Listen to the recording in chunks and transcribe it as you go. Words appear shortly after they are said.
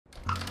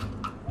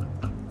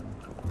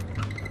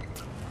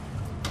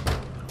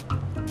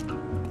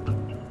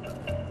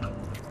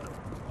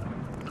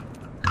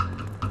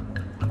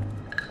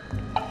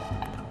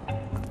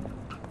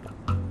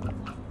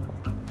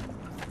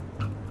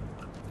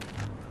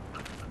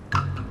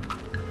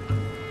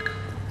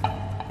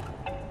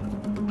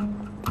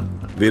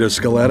Vito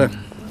Scaletta?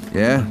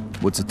 Yeah?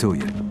 What's it to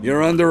you?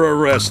 You're under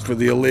arrest for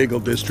the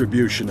illegal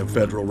distribution of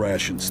federal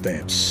ration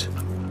stamps.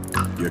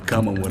 You're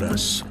coming with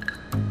us.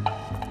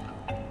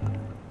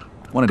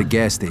 One of the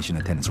gas station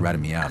attendants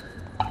ratted me out.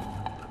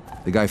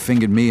 The guy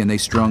fingered me and they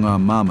strung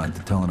on Mama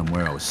into telling him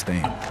where I was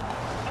staying.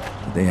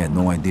 But they had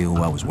no idea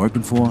who I was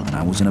working for, and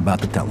I wasn't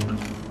about to tell them.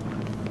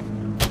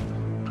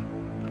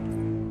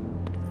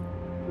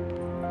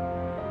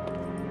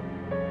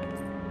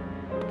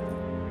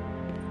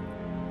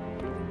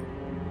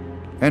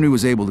 Henry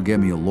was able to get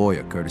me a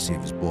lawyer, courtesy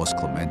of his boss,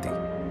 Clemente.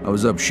 I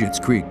was up Schitt's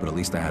Creek, but at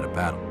least I had a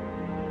battle.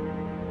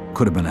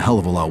 Could have been a hell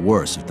of a lot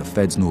worse if the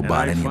feds knew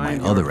about any of my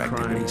other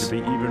activities. To be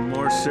even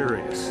more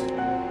serious,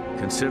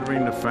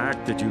 considering the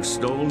fact that you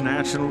stole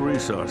national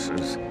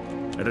resources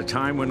at a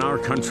time when our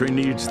country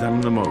needs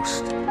them the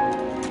most.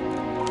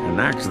 An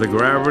act the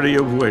gravity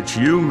of which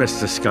you,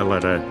 Mr.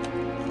 Scaletta...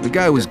 The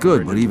guy was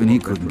good, but even he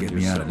couldn't get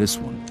me out of this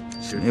one.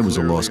 It was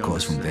a lost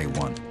cause from day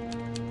one.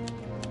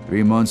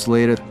 3 months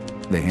later,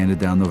 they handed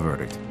down the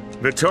verdict.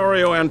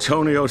 Vittorio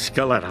Antonio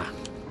Scaletta,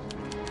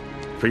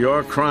 for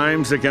your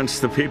crimes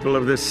against the people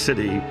of this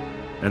city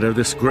and of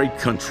this great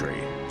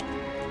country,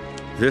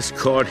 this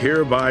court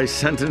hereby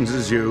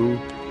sentences you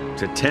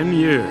to 10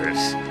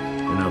 years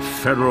in a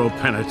federal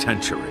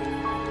penitentiary.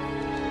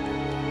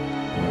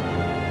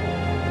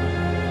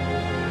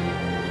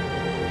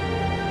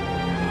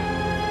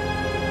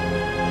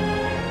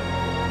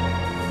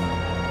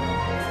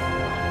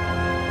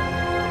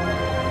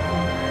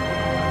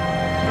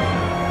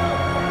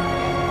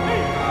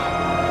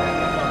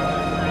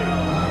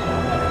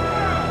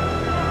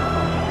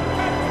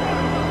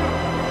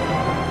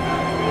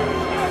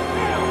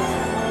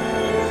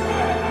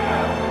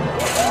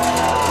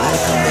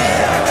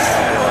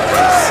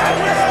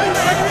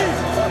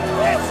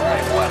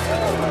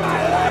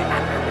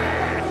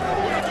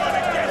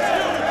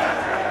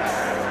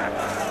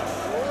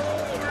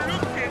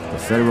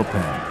 Federal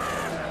pen.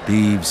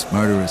 Thieves,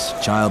 murderers,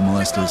 child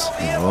molesters,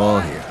 they're all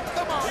here.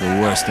 The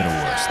worst of the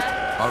worst.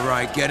 All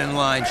right, get in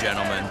line,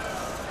 gentlemen.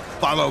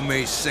 Follow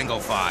me single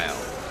file.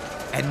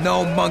 And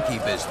no monkey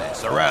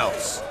business, or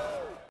else.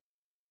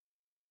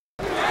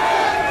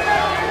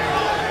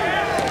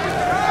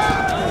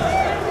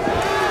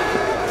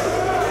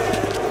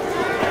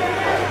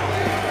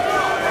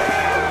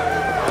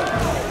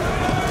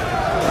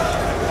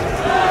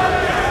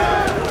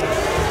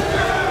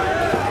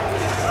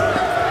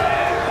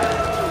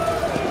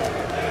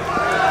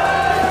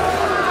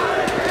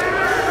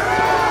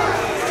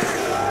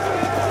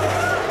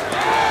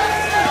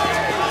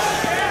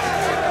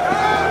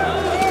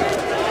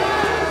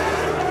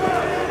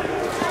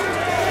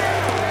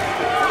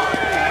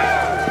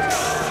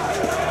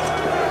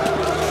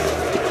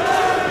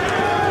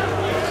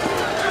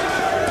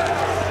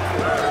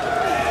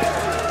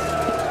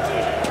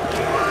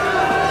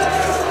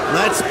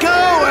 Let's go,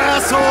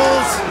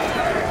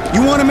 assholes!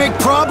 You want to make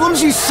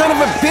problems, you son of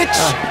a bitch?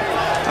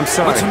 I'm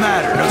sorry. What's the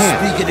matter? No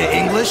speaking to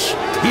English?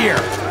 Here,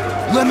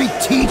 let me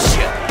teach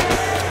you.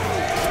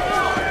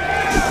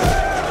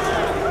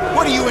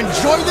 What, do you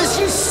enjoy this,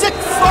 you sick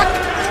fuck?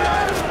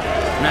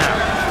 Now,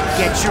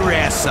 get your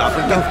ass up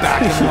and get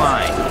back in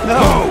line.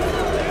 No.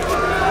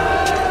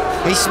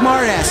 Hey,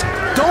 smartass,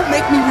 don't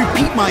make me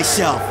repeat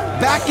myself.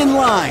 Back in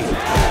line.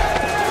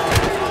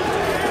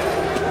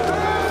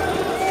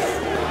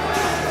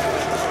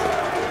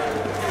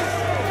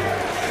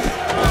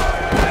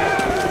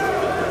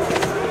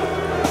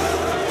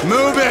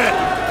 Move it!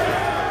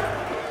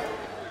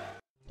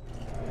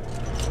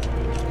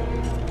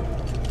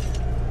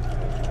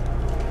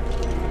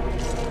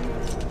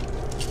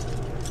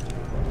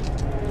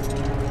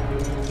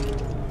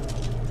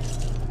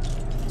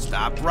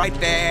 Stop right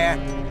there.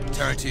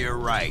 Turn to your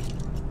right.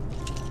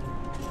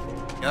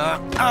 Your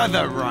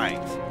other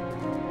right.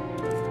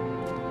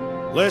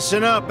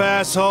 Listen up,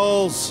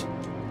 assholes.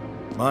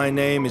 My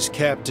name is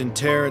Captain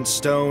Terrence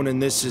Stone,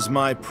 and this is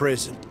my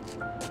prison.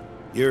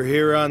 You're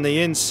here on the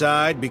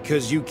inside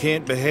because you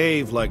can't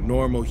behave like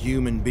normal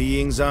human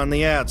beings on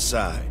the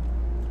outside.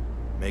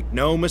 Make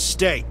no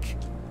mistake.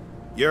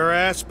 Your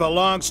ass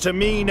belongs to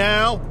me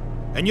now,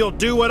 and you'll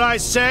do what I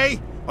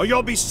say, or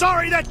you'll be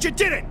sorry that you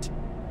didn't!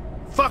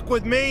 Fuck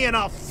with me, and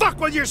I'll fuck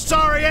with your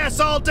sorry ass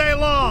all day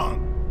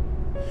long!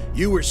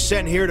 You were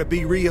sent here to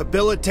be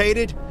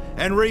rehabilitated,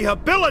 and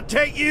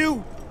rehabilitate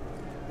you,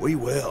 we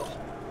will.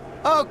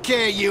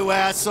 Okay, you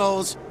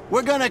assholes.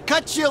 We're gonna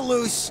cut you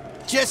loose.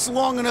 Just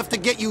long enough to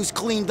get yous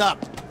cleaned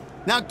up.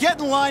 Now get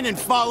in line and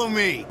follow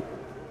me.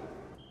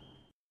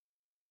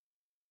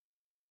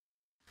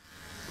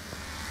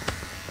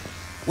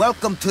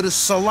 Welcome to the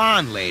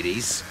salon,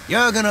 ladies.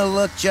 You're gonna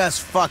look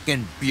just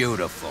fucking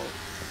beautiful.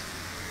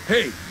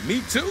 Hey,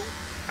 me too?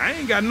 I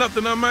ain't got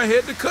nothing on my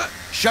head to cut.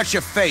 Shut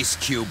your face,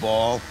 cue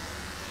ball.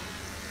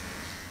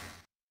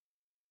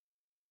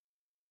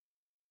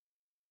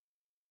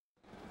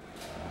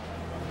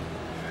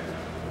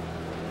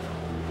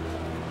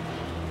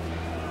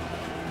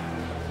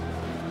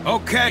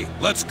 Okay,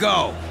 let's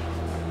go.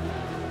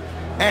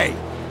 Hey,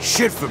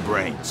 shit for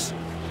brains.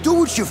 Do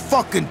what you're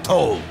fucking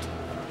told.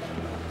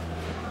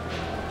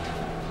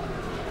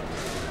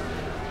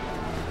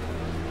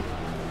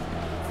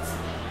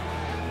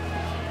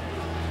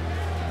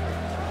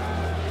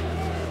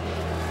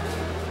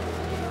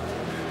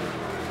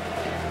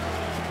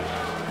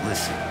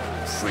 Listen,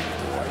 pretty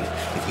boy,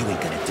 if you ain't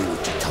gonna do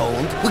what you're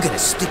told, we're gonna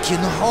stick you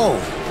in the hole.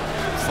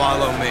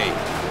 Follow me.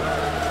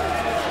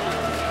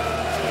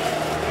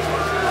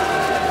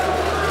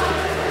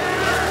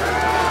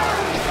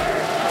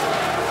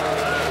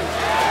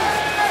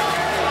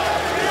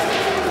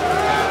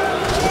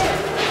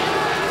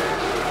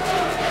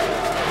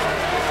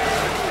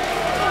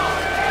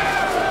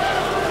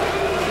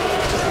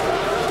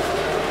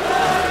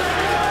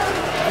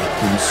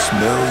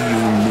 Smell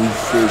you, new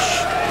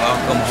fish.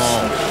 Welcome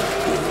home.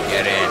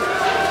 Get in.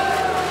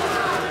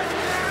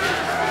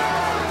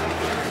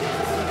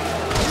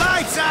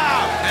 Lights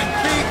out! And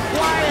be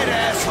quiet,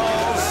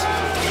 assholes!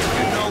 You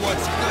know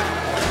what's good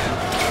for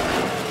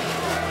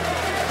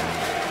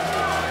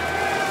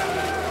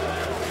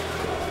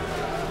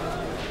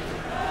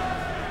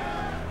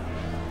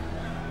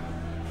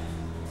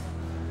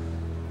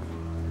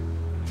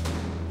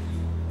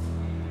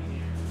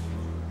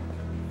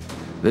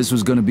This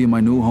was gonna be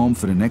my new home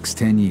for the next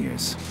 10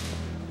 years.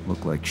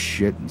 Looked like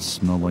shit and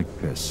smelled like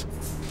piss.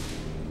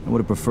 I would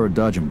have preferred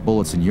dodging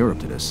bullets in Europe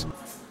to this.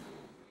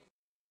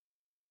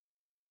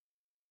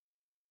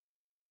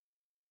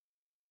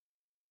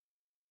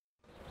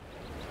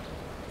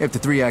 After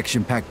 3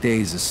 action-packed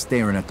days of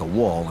staring at the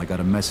wall, I got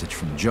a message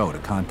from Joe to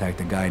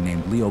contact a guy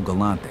named Leo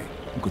Galante,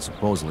 who could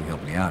supposedly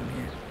help me out in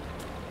here.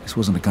 This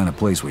wasn't the kind of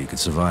place where you could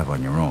survive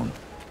on your own.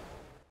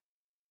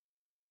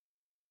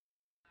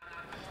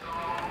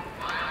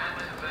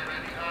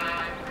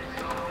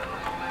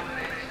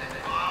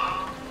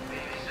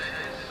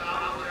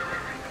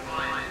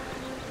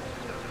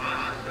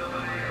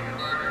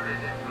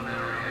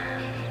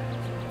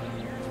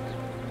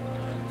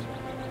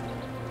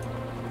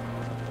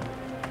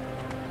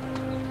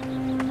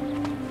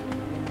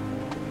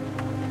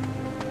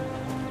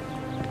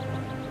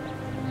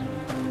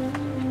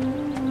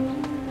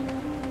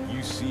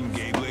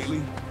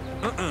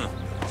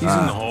 He's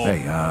in the hole.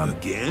 Hey,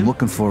 I'm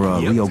looking for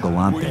Leo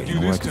Galante. You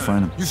know where I can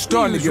find him? You're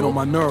starting to get on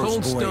my nerves, boy.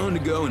 Told Stone to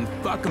go and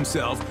fuck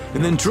himself,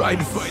 and then tried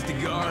to fight the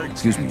guards.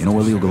 Excuse me, you know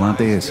where Leo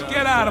Galante is?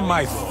 Get out of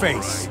my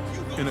face!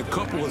 And a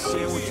couple of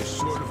sandwiches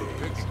short of a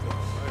picture.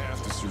 I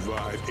have to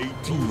survive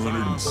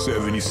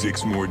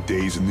 1,876 more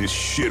days in this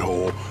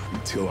shithole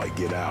until I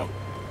get out.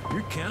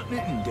 You're counting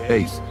it in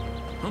days? Hey,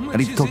 I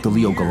need to talk to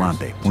Leo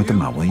Galante. Point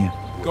him out, will you?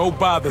 Go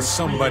bother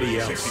somebody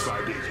else.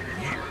 65 days a year.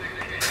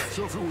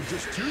 So if it were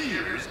just 2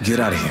 years... Get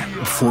out of here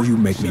before you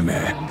make me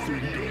mad.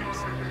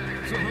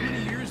 So how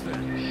many years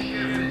then?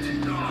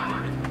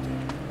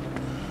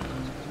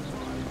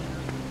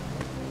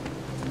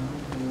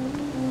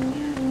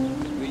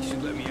 They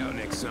should let me out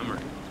next summer.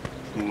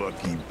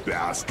 Lucky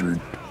bastard.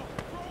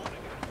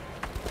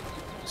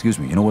 Excuse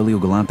me, you know where Leo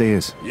Galante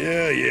is?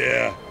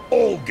 Yeah.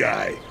 Old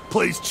guy.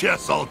 Plays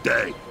chess all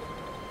day.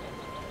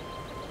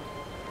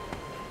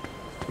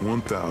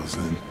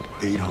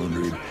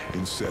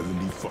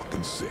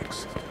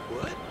 1,876.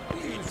 What?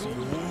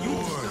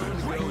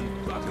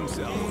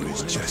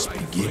 It's just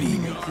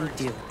beginning.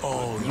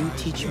 Oh, you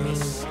teach me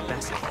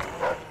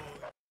basketball.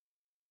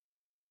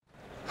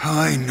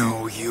 I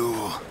know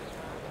you.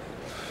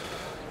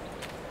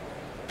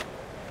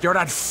 You're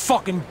that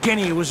fucking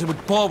guinea who was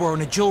with Barbara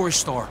in a jewelry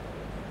store.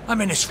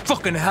 I'm in this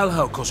fucking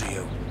hellhole because of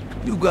you.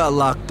 You got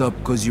locked up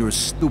because you're a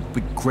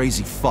stupid,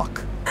 crazy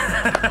fuck.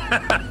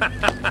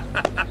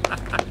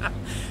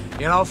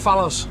 You know,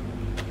 fellas,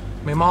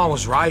 my mom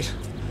was right.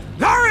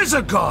 There is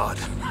a God!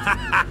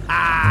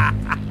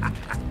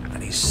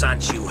 And he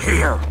sent you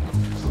here,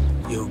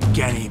 you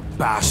guinea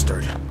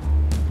bastard,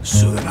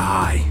 so that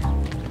I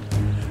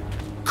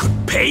could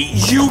pay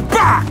you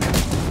back!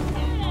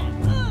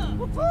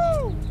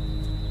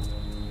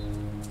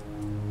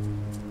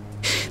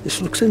 This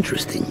looks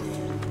interesting.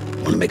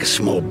 Want to make a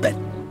small bet?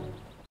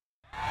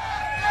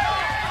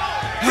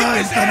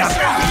 He's gonna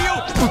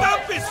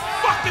bump his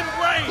fucking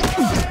brain!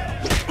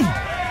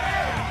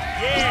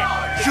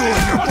 Yeah! You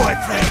and your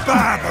boyfriend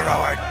Barbara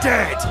are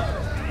dead!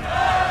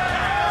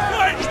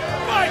 Fight!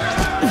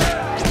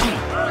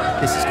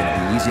 This is gonna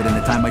be easier than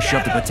the time I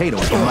shoved a potato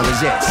up your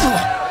mother's ass.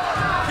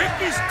 Kick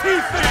his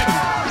teeth in!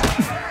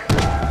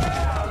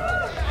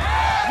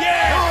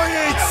 Yeah! Oh, you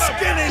ain't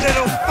skinny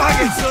little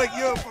faggots like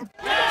you!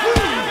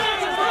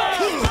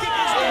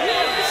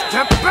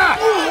 Step back!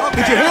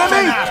 Did you hear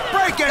me?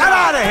 Break it! Get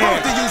out of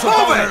here!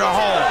 Move it!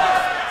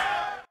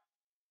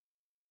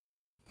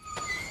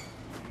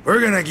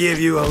 We're gonna give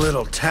you a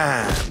little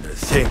time to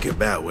think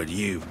about what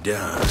you've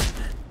done.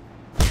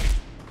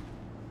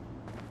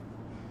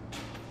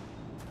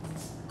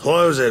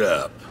 Close it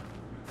up.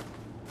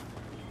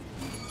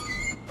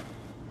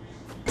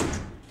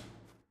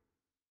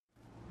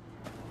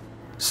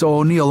 So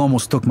O'Neill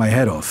almost took my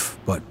head off,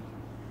 but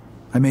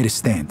I made a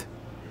stand.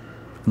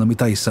 Let me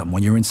tell you something,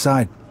 when you're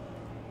inside,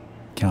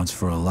 counts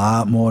for a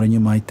lot more than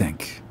you might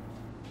think.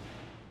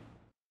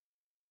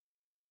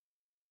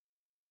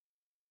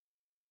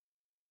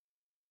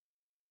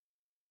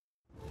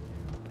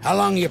 How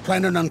long are you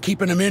planning on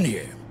keeping him in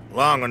here?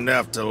 Long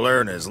enough to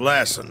learn his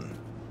lesson.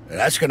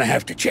 That's gonna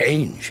have to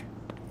change.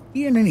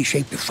 He in any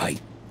shape to fight?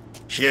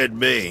 Should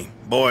be.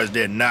 Boys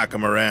didn't knock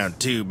him around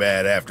too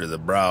bad after the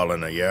brawl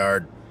in the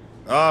yard.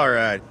 All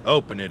right,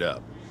 open it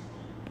up.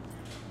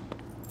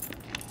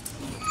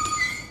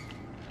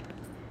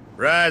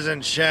 Rise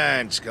and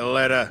shine,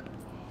 SCALETTA.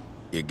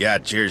 You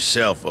got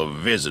yourself a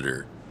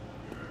visitor.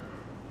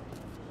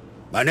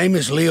 My name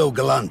is Leo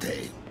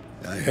Galante.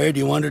 I heard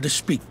you wanted to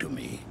speak to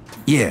me.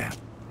 Yeah.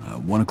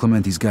 One of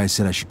Clemente's guys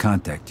said I should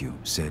contact you.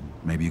 Said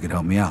maybe you could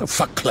help me out. Oh,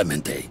 fuck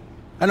Clemente.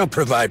 I don't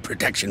provide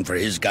protection for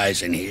his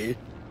guys in here.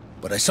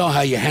 But I saw how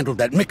you handled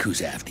that Mick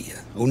who's after you,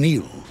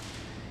 O'Neill.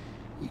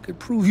 He could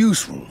prove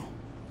useful.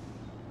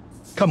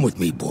 Come with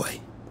me, boy.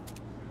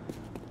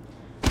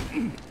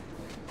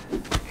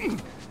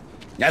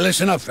 Now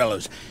listen up,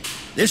 fellas.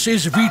 This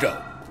is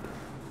Vito.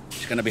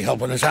 He's gonna be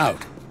helping us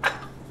out.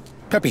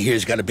 Pepe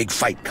here's got a big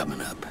fight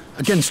coming up,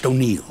 against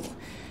O'Neill.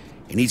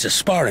 He needs a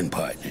sparring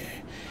partner.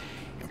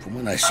 And from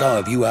what I saw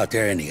of you out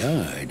there in the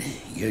yard,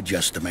 you're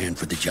just the man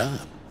for the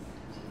job.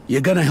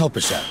 You're gonna help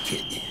us out,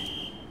 kid.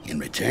 In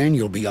return,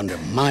 you'll be under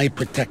my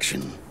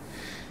protection.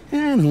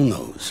 And who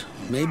knows,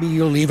 maybe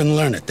you'll even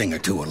learn a thing or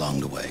two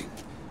along the way.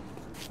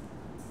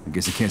 I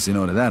guess I can't say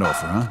no to that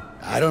offer, huh?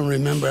 I don't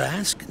remember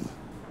asking.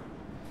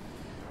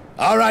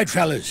 All right,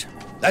 fellas,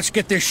 let's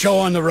get this show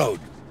on the road.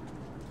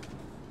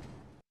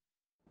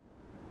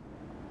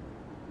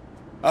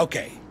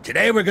 Okay,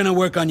 today we're gonna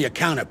work on your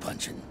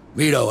counterpunching.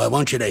 Vito, I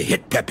want you to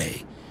hit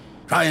Pepe.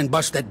 Try and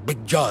bust that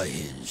big jaw of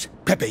his.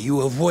 Pepe,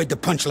 you avoid the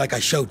punch like I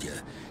showed you.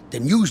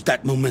 Then use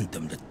that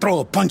momentum to throw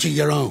a punch of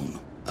your own.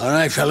 All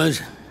right,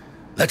 fellas,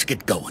 let's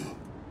get going.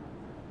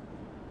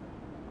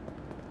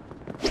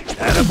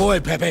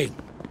 Attaboy, Pepe.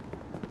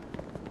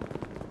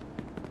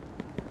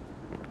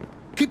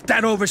 Keep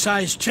that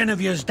oversized chin of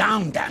yours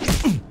down, damn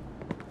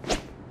it.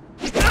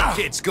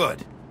 Kid's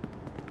good.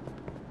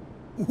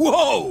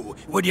 Whoa!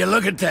 Would you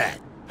look at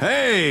that?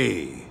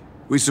 Hey!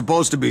 We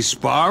supposed to be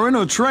sparring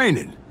or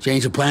training?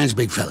 Change of plans,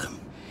 big fella.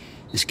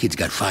 This kid's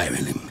got fire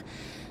in him.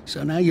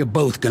 So now you're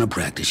both gonna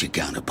practice your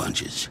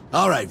counterpunches.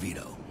 All right,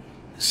 Vito.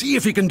 See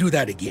if you can do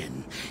that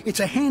again. It's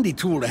a handy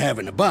tool to have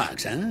in the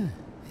box, huh?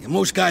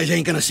 Most guys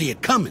ain't gonna see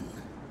it coming.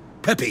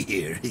 Pepe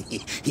here,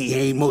 he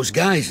ain't most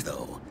guys,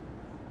 though.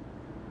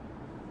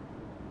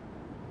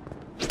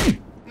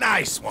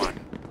 Nice one.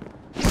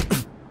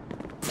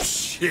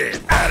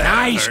 Shit.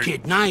 Nice,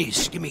 kid,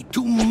 nice. Give me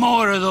 2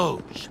 more of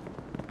those.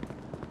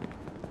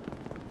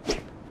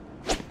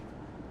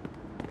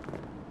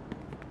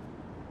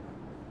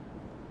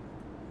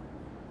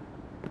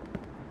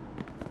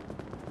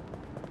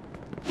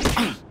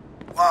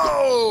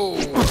 Whoa!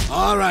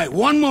 All right,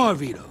 1 more,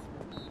 Vito.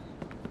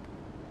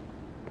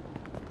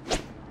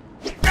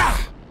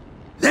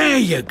 There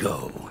you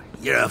go.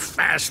 You're a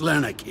fast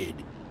learner, kid.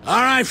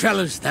 All right,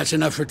 fellas, that's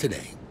enough for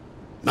today.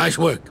 Nice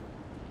work.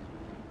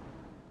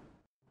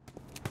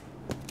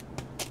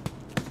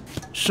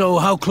 So,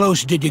 how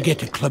close did you get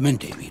to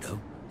Clemente, Vito?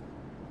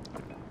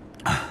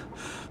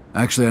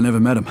 Actually, I never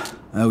met him.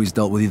 I always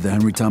dealt with either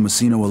Henry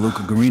Tomasino or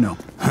Luca Guarino.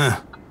 Huh.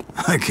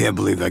 I can't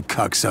believe that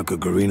cocksucker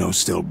Guarino's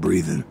still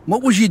breathing.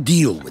 What was your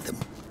deal with him?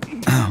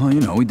 Well,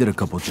 you know, we did a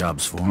couple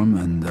jobs for him,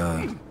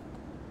 and,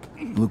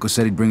 Luca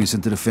said he'd bring us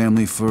into the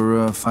family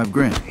for, 5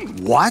 grand.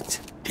 What?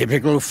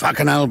 Typical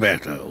fucking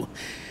Alberto.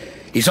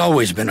 He's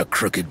always been a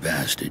crooked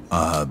bastard.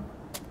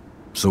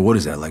 So what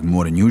is that, like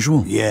more than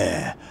usual?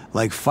 Yeah,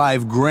 like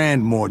 5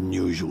 grand more than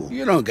usual.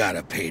 You don't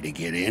gotta pay to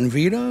get in,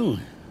 Vito.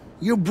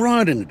 You're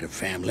brought into the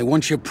family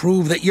once you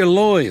prove that you're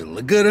loyal,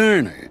 a good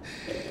earner,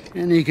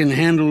 and you can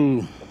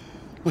handle,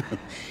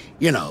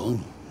 you know,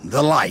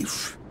 the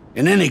life.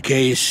 In any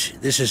case,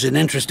 this is an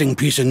interesting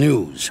piece of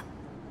news.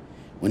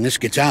 When this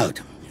gets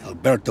out,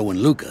 Alberto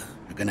and Luca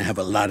are gonna have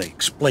a lot of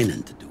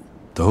explaining to do.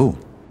 To who?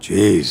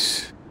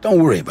 Jeez.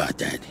 Don't worry about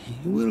that.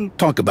 We'll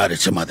talk about it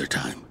some other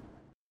time.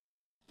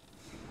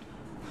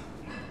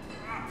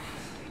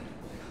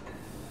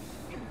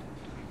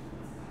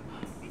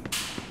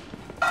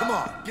 Come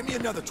on, give me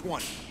another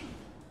 20.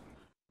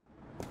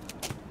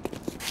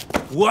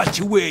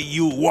 Watch where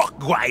you walk,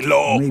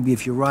 Guaylo. Maybe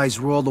if your eyes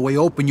were all the way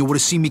open, you would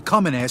have seen me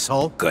coming,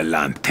 asshole.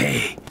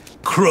 Galante.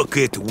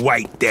 Crooked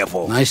white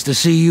devil. Nice to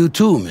see you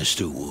too,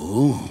 Mr.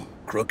 Wu.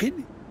 Crooked?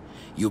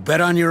 You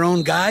bet on your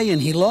own guy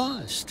and he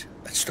lost.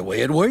 That's the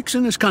way it works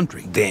in this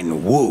country.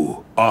 Then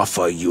Wu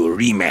offer you a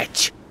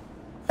rematch.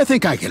 I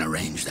think I can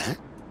arrange that.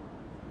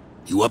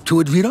 You up to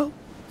it, Vito?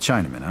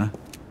 Chinaman, huh?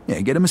 Yeah,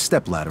 get him a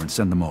stepladder and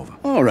send him over.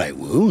 All right,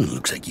 Wu.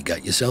 Looks like you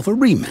got yourself a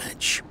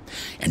rematch.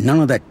 And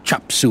none of that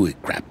chop suey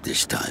crap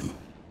this time.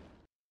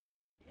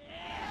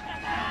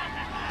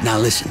 Now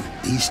listen,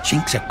 these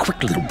chinks are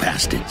quick little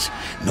bastards.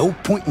 No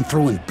point in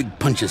throwing big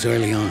punches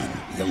early on.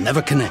 You'll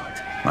never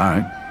connect. All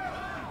right.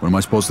 What am I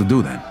supposed to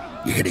do then?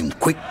 You hit him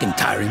quick and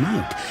tire him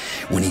out.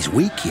 When he's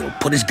weak, he'll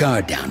put his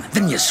guard down.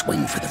 Then you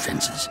swing for the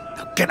fences.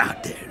 Now get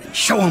out there and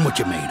show him what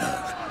you're made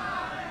of.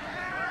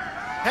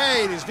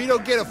 Hey, does Vito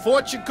get a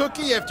fortune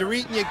cookie after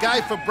eating your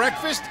guy for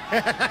breakfast?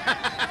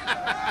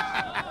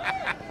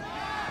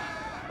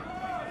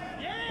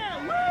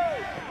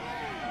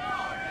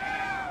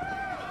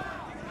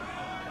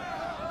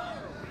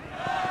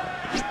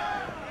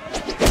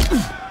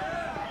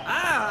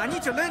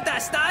 need to learn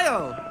that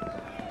style.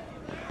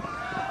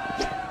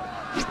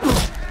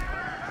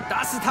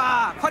 打死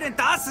他！快点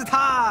打死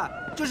他！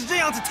就是这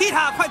样子踢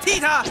他，快踢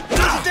他！就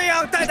是这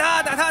样带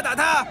他，打他，打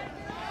他！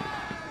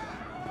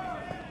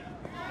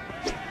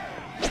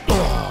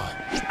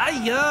哎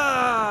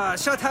呀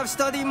 ，Shut up,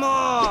 study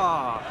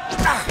more。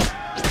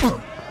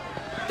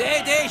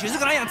对对，就是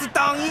个那样子，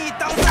当一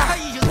当三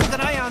一就是个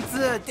那样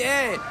子，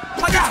对，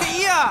快点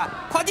踢呀，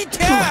快点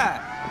踢！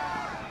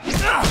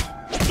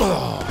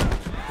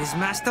 His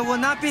master will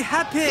not be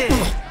happy.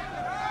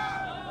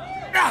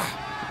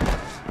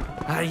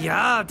 哎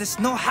呀 this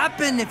no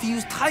happen if you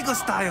use tiger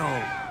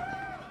style.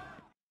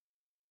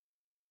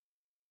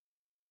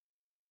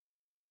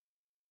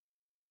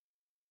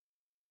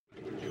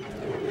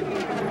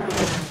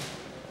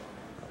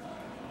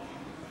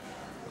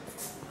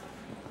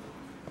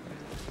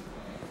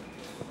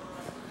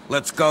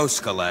 Let's go,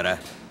 Scaletta.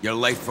 You're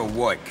late for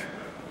work.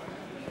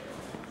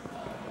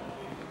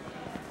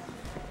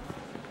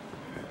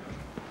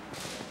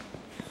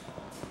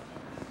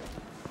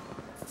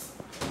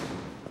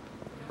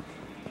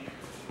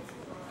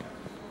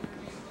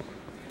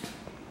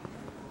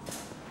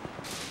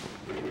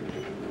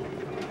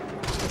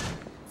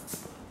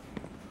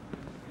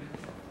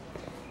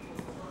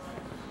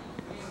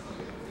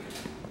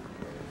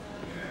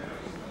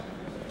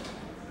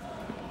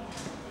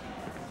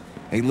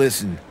 Hey,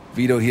 listen.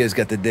 Vito here's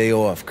got the day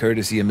off,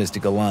 courtesy of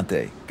Mr.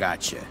 Galante.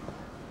 Gotcha.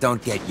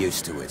 Don't get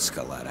used to it,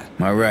 Scaletta.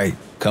 All right.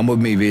 Come with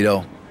me,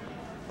 Vito.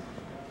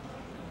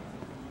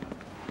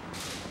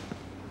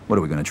 What,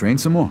 are we gonna train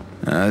some more?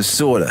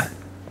 Sorta.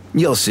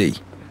 You'll see.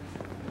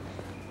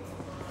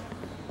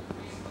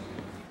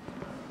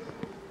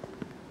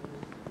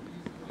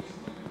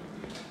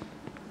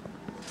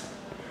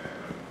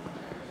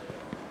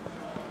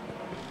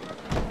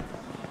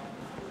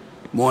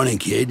 Morning,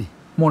 kid.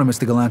 Morning,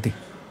 Mr. Galante.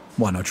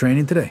 What, no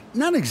training today?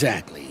 Not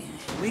exactly.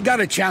 We got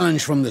a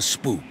challenge from the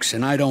spooks,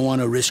 and I don't want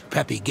to risk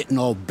Peppy getting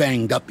all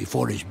banged up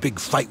before his big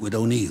fight with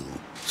O'Neill.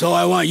 So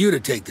I want you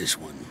to take this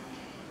one.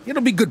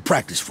 It'll be good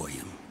practice for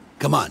you.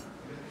 Come on.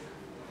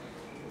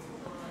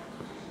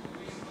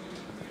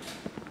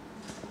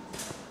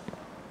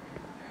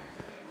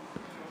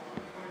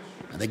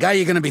 Now, the guy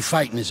you're gonna be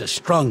fighting is a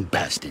strong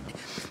bastard,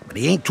 but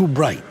he ain't too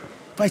bright.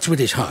 Fights with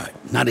his heart,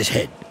 not his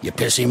head. You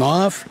piss him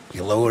off,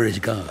 you lower his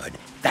guard.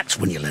 That's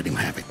when you let him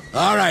have it.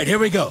 All right, here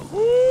we go.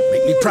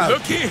 Make me proud.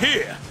 Looky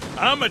here.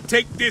 I'ma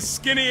take this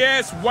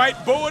skinny-ass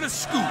white boy to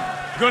school.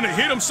 Gonna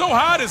hit him so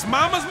hard his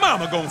mama's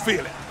mama gonna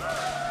feel it.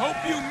 Hope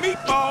you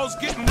meatballs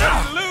getting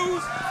ready to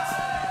lose.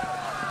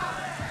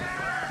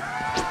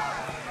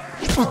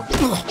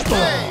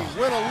 Hey,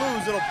 win or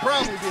lose, it'll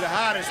probably be the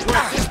hardest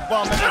work this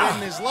bum ever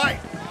did in his life.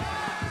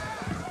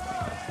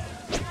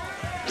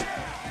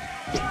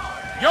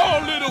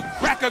 Your little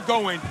cracker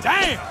going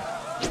down.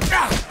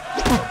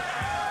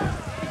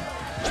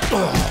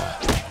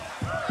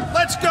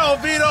 Let's go,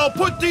 Vito.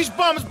 Put these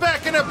bums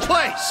back in their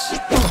place.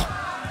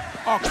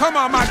 Oh, come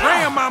on, my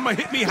grandmama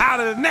hit me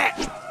harder than that.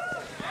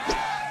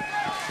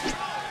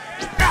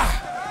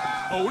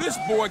 Oh, this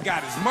boy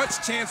got as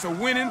much chance of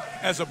winning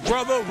as a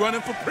brother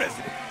running for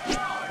president.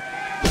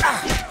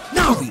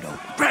 Now, Vito,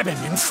 grab him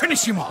and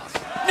finish him off.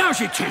 Now's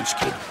your chance,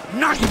 kid.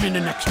 Knock him in the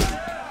next week.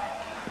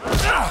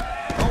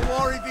 Don't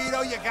worry,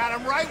 Vito. You got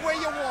him right where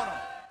you want him.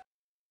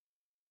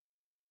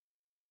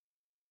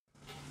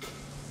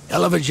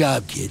 Hell of a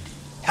job, kid.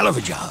 Hell of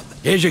a job.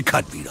 Here's your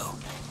cut, Vito.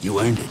 You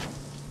earned it.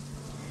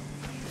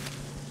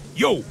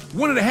 Yo,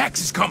 one of the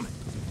hacks is coming.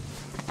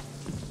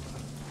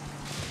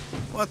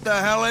 What the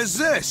hell is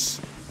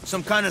this?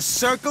 Some kind of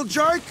circle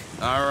jerk?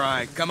 All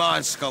right, come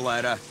on,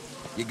 Scaletta.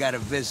 You got a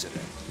visitor.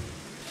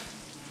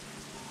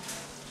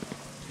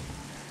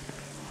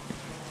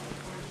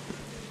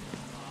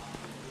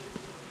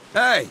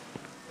 Hey,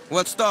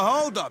 what's the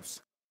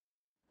holdups?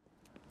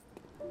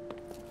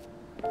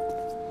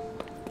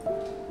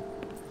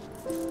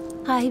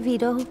 Hi,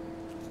 Vito.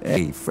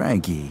 Hey,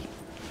 Frankie.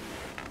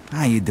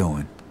 How you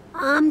doing?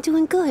 I'm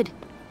doing good.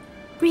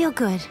 Real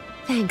good,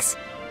 thanks.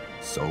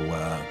 So,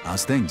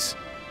 how's things?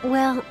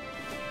 Well,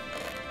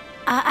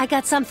 I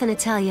got something to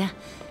tell you.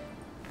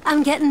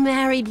 I'm getting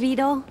married,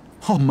 Vito.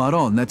 Oh,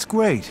 Maron, that's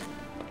great.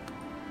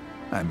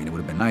 I mean, it would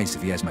have been nice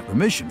if he asked my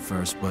permission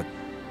first, but...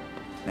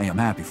 Hey, I'm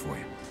happy for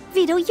you.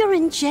 Vito, you're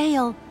in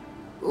jail.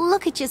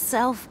 Look at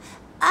yourself.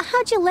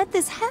 How'd you let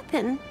this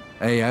happen?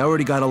 Hey, I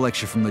already got a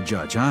lecture from the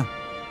judge, huh?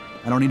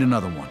 I don't need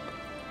another one.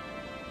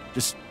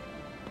 Just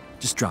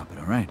drop it,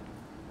 all right?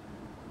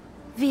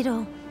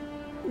 Vito,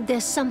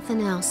 there's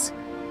something else.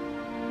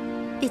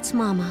 It's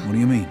Mama. What do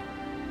you mean?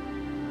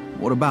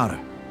 What about her?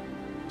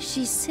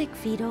 She's sick,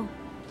 Vito.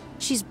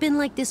 She's been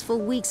like this for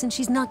weeks and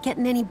she's not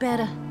getting any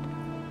better.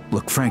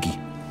 Look, Frankie.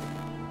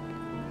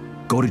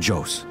 Go to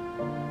Joe's.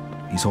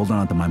 He's holding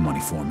on to my money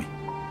for me.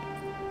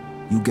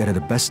 You get her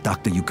the best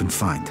doctor you can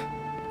find.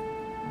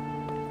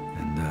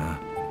 And,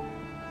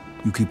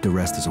 you keep the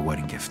rest as a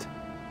wedding gift.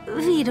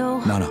 Vito...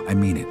 No, I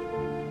mean it.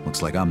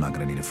 Looks like I'm not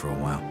gonna need it for a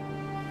while.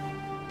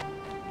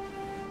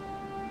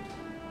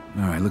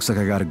 All right, looks like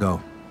I gotta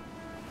go.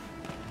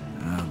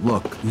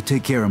 Look, you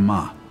take care of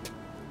Ma.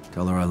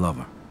 Tell her I love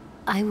her.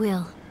 I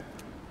will.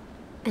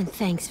 And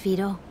thanks,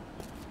 Vito.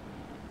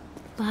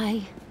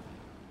 Bye.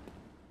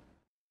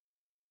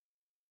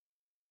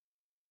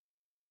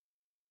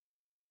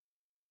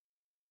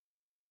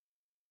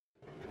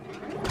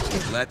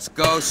 Let's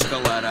go,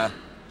 Scaletta.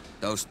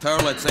 Those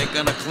turlets ain't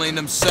gonna clean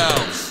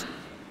themselves.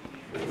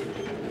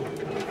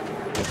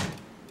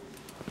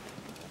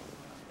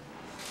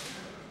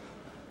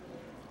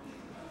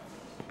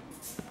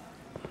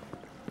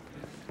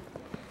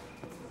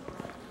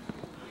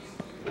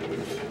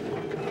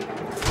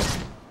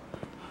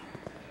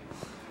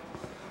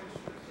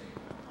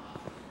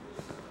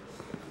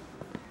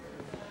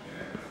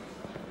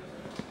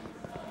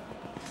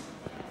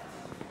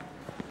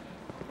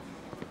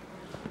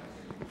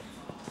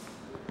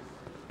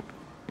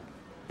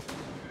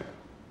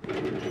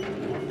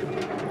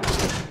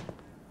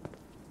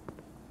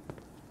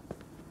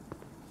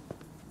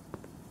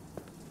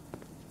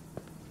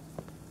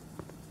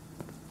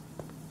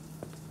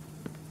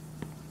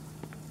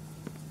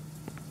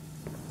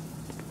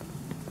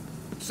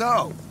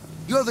 So,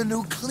 you're the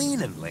new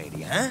cleaning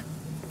lady, huh?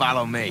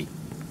 Follow me.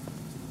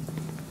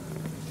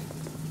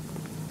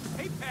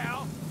 Hey,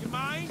 pal, you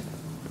mind?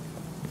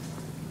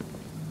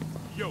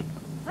 Yo,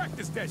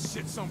 practice that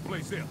shit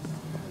someplace else.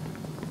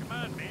 Come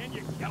on, man,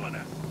 you're killing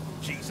us.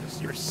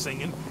 Jesus, your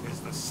singing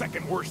is the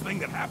second worst thing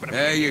that happened to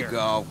me There you here.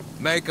 go.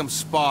 Make them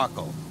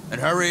sparkle.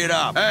 And hurry it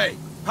up. Hey,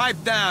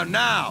 pipe down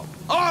now.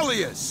 All of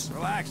yous.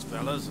 Relax,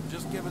 fellas. I'm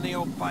just giving the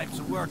old pipes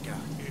a workout.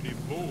 Any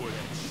more of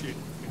that shit,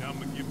 and I'm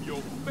gonna give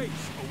your face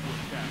a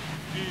workout.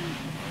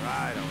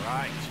 All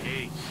right.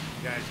 Jeez, you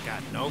guys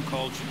got no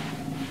culture.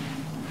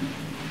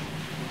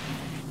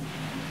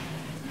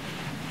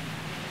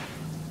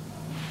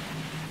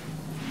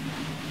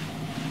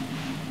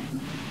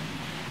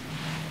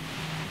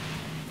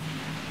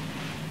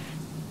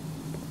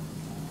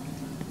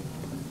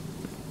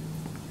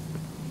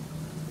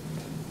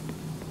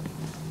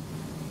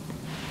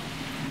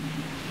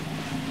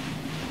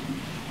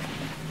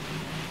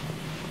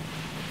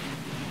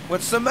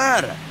 What's the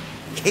matter?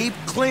 Keep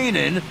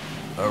cleaning,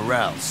 or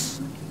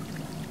else.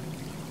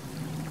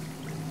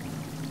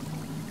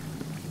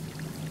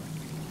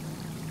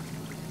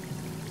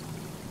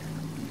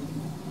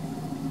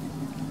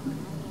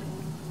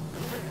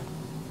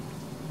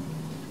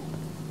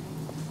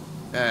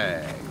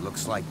 Hey,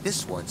 looks like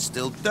this one's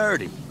still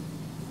dirty.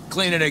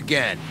 Clean it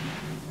again.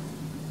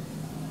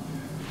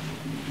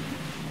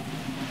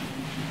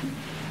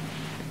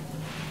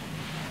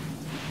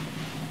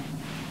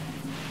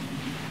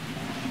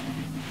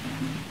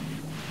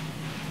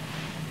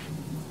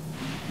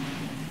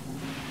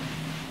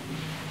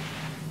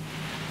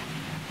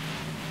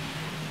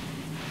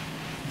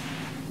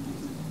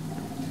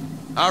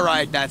 All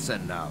right, that's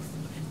enough.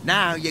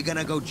 Now you're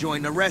gonna go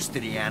join the rest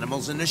of the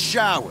animals in the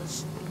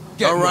showers.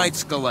 All right,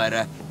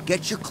 Scaletta,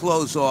 get your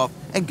clothes off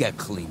and get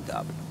cleaned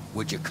up.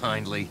 Would you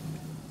kindly?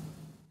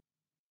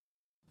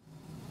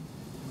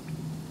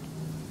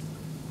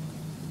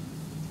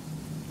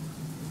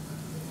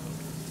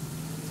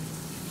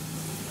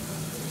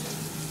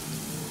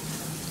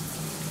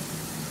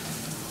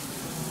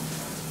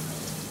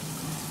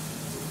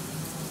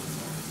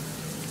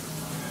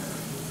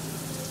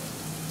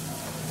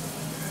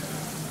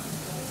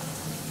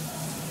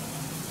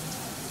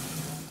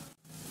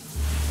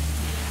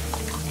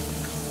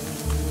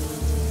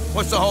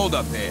 What's the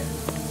holdup here?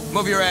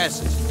 Move your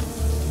asses.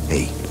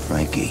 Hey,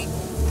 Frankie,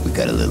 we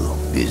got a little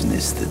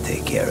business to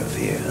take care of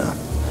here, huh?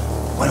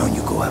 Why don't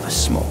you go have a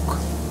smoke?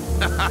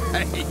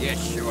 Yeah,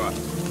 sure.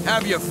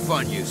 Have your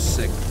fun, you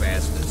sick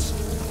bastards.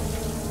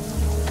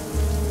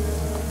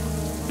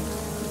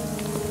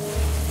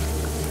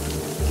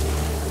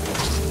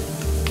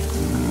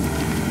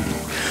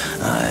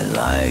 I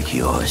like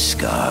your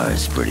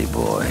scars, pretty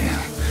boy.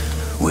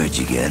 Where'd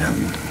you get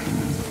them?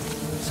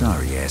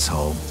 Sorry,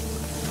 asshole.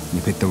 You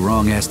picked the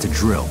wrong ass to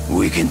drill.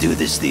 We can do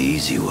this the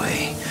easy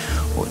way,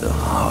 or the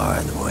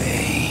hard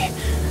way.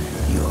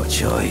 Your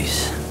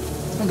choice.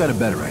 I got a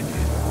better idea.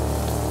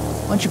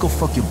 Why don't you go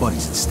fuck your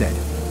buddies instead?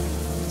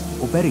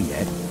 Or better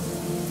yet,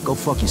 go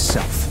fuck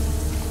yourself.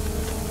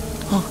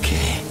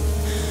 Okay.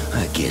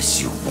 I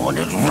guess you want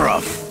it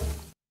rough.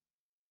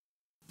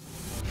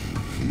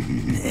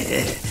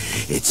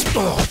 It's...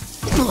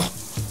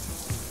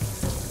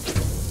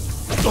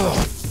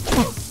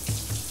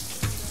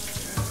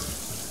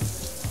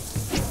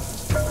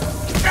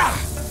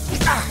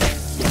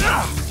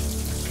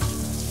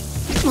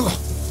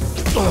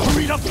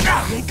 Hurry up!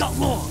 You ain't got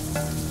long!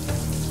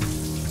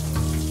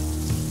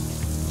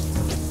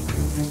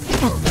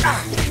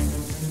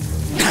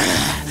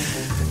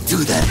 Do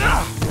that!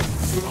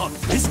 Oh,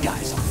 this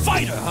guy's a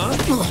fighter, huh?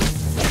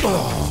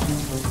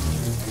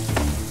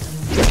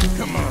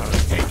 Come on,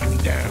 take him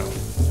down.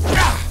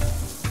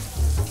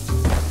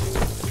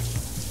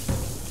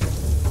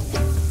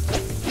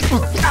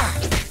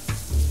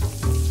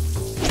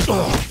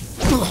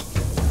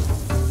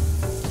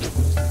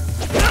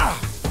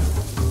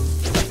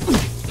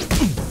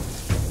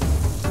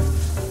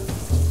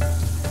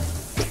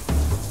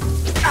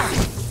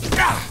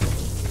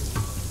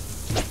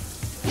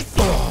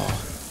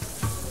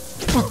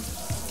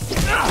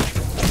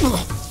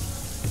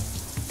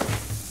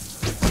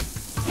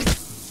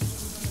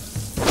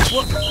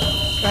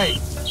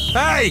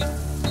 Hey!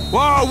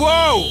 Whoa,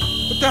 whoa!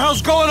 What the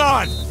hell's going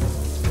on?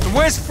 And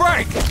where's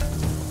Frank?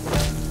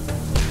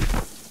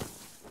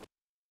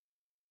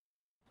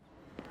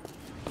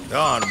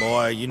 Go on,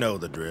 boy, you know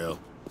the drill.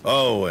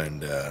 Oh,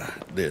 and,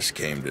 this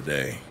came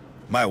today.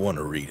 Might want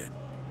to read it.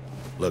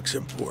 Looks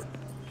important.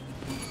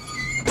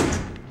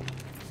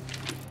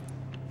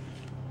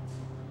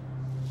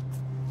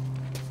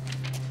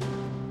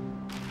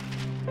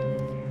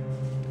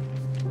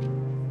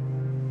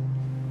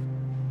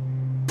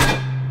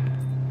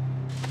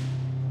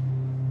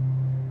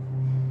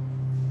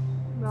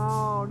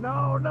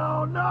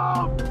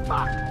 No!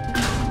 Fuck!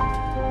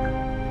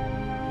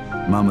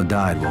 Mama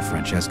died while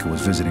Francesca was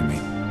visiting me.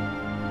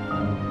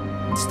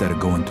 Instead of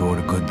going toward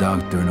a good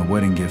doctor and a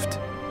wedding gift,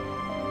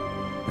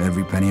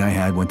 every penny I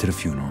had went to the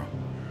funeral.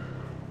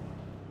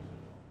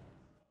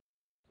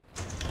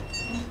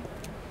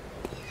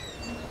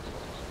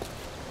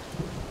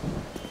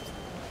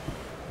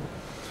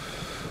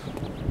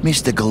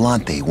 Mr.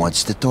 Galante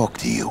wants to talk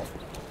to you.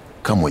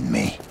 Come with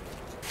me.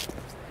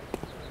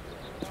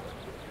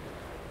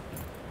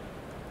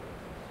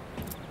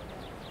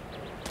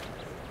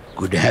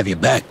 Good to have you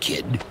back,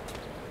 kid.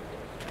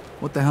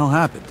 What the hell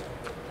happened?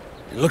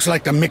 It looks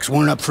like the Micks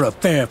weren't up for a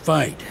fair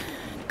fight.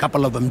 A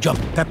couple of them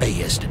jumped Pepe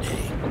yesterday.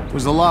 It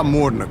was a lot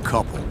more than a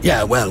couple.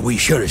 Yeah, well, we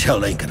sure as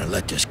hell ain't gonna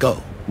let this go.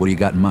 What do you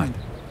got in mind?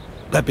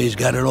 Pepe's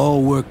got it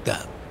all worked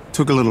out.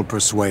 Took a little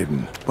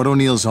persuading, but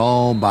O'Neill's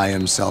all by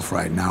himself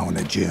right now in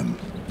the gym.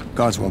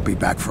 Guards won't be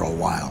back for a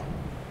while.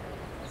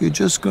 You're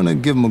just gonna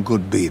give him a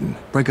good beating.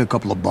 Break a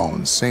couple of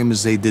bones, same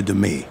as they did to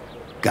me.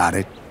 Got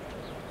it?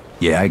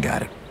 Yeah, I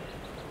got it.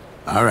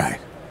 All right,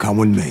 come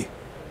with me.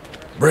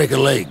 Break a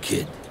leg,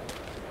 kid.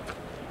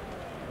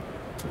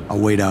 I'll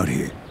wait out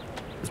here.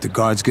 If the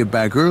guards get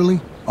back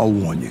early, I'll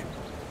warn you.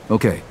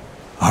 Okay.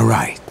 All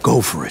right,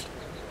 go for it.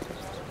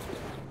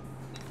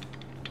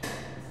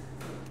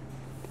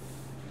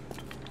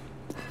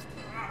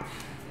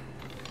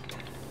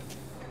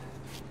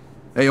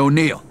 Hey,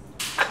 O'Neill.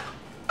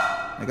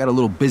 I got a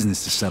little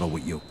business to settle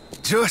with you.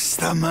 Just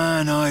the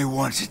man I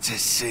wanted to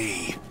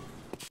see.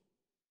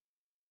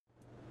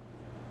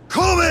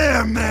 Come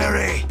here,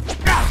 Mary!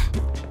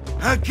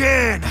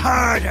 Again,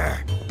 harder!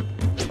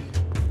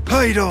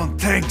 I don't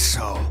think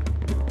so.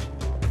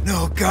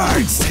 No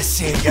guards to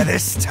save you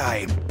this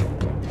time.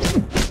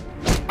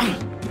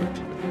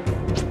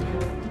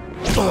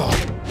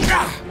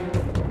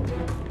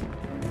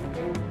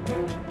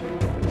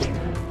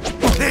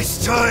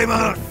 This time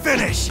I'll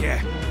finish you.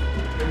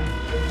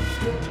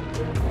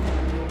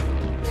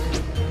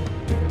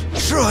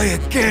 Try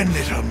again,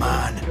 little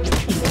man.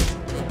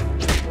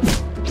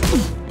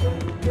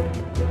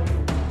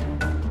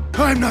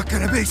 I'm not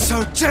gonna be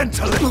so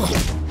gentle.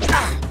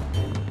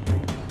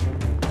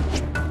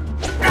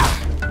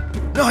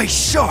 Nice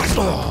shot.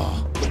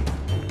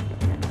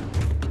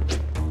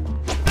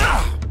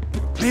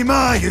 Me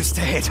ma used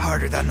to hit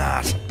harder than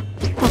that.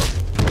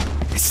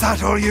 Is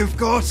that all you've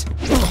got?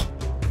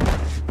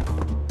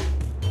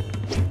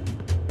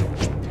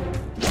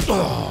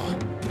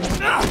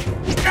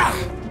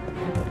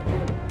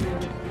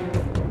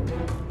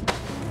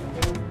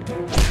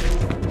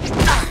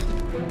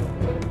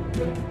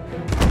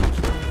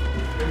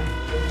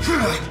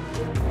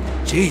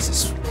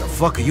 Jesus, what the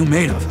fuck are you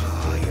made of?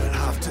 Oh, you'll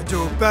have to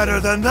do better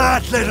than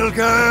that, little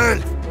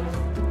girl!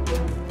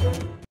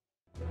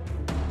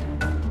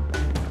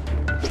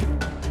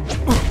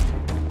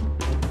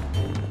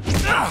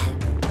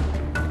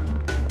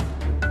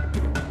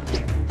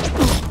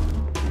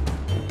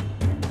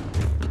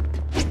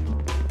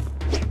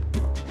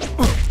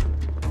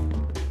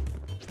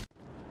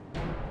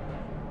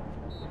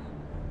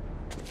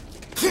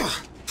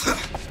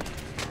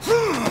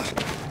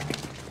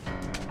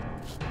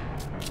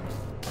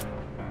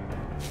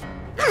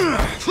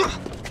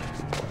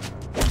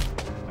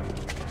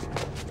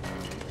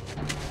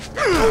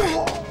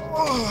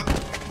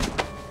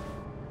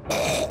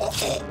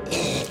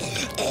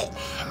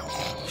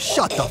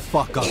 Shut the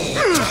fuck up.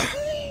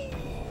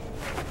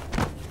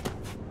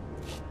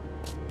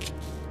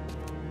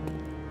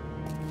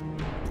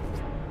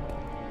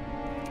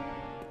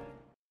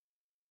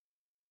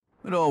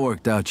 It all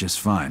worked out just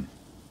fine.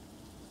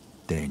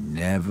 They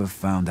never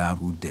found out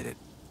who did it.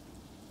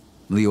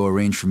 Leo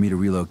arranged for me to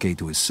relocate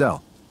to his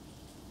cell.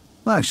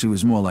 Well, actually, it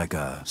was more like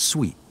a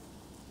suite.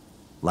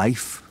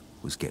 Life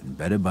was getting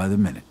better by the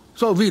minute.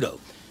 So, Vito,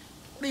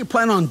 what do you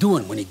plan on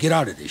doing when you get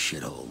out of this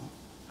shithole?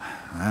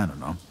 I don't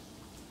know.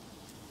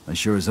 I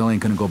sure as hell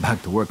ain't gonna go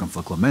back to working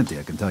for Clemente,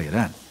 I can tell you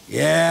that.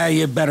 Yeah,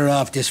 you're better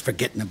off just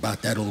forgetting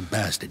about that old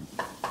bastard.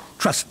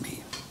 Trust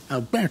me,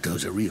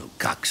 Alberto's a real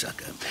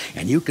cocksucker,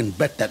 and you can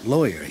bet that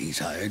lawyer he's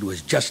hired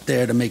was just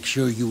there to make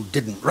sure you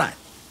didn't rat.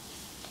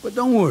 But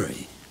don't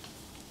worry,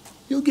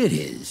 you'll get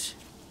his.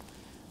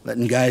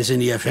 Letting guys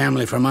into your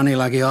family for money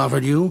like he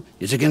offered you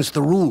is against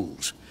the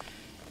rules.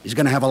 He's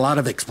gonna have a lot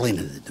of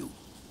explaining to do.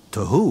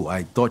 To who?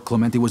 I thought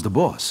Clemente was the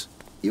boss.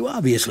 You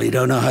obviously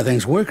don't know how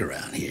things work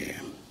around here.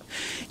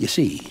 You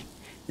see,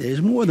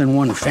 there's more than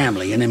one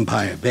family in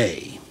Empire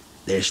Bay.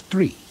 There's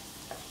three.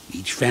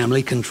 Each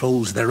family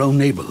controls their own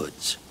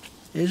neighborhoods.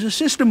 There's a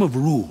system of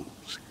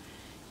rules.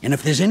 And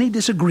if there's any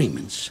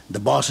disagreements, the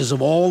bosses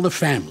of all the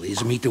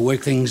families meet to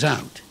work things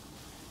out.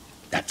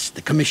 That's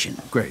the commission.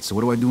 Great, so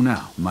what do I do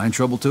now? Am I in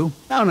trouble too?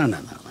 No,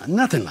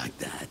 nothing like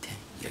that.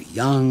 You're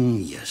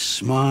young, you're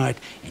smart,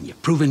 and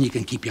you've proven you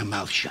can keep your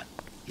mouth shut.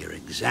 You're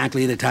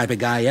exactly the type of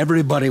guy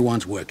everybody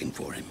wants working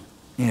for him.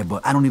 Yeah,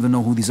 but I don't even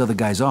know who these other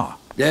guys are.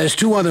 There's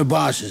two other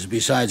bosses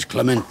besides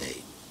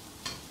Clemente.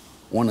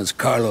 One is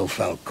Carlo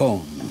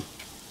Falcone.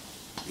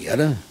 The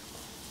other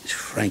is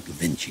Frank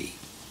Vinci.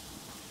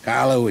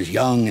 Carlo is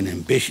young and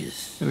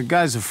ambitious. The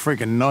guy's a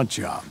freaking nut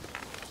job.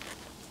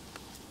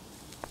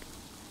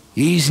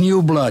 He's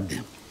new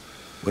blood,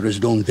 whereas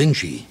Don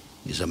Vinci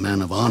is a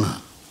man of honor.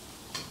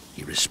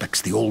 He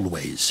respects the old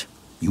ways.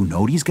 You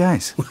know these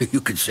guys?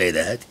 You could say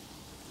that.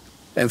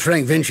 And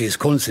Frank Vinci is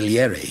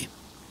consigliere.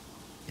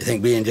 You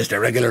think being just a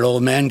regular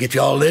old man gets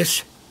you all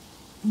this?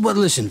 But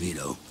listen,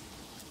 Vito.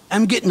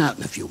 I'm getting out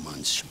in a few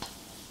months.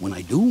 When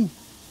I do,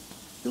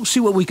 you'll see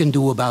what we can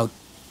do about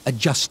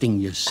adjusting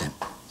your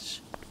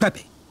sentence.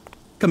 Pepe,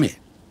 come here.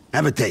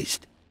 Have a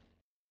taste.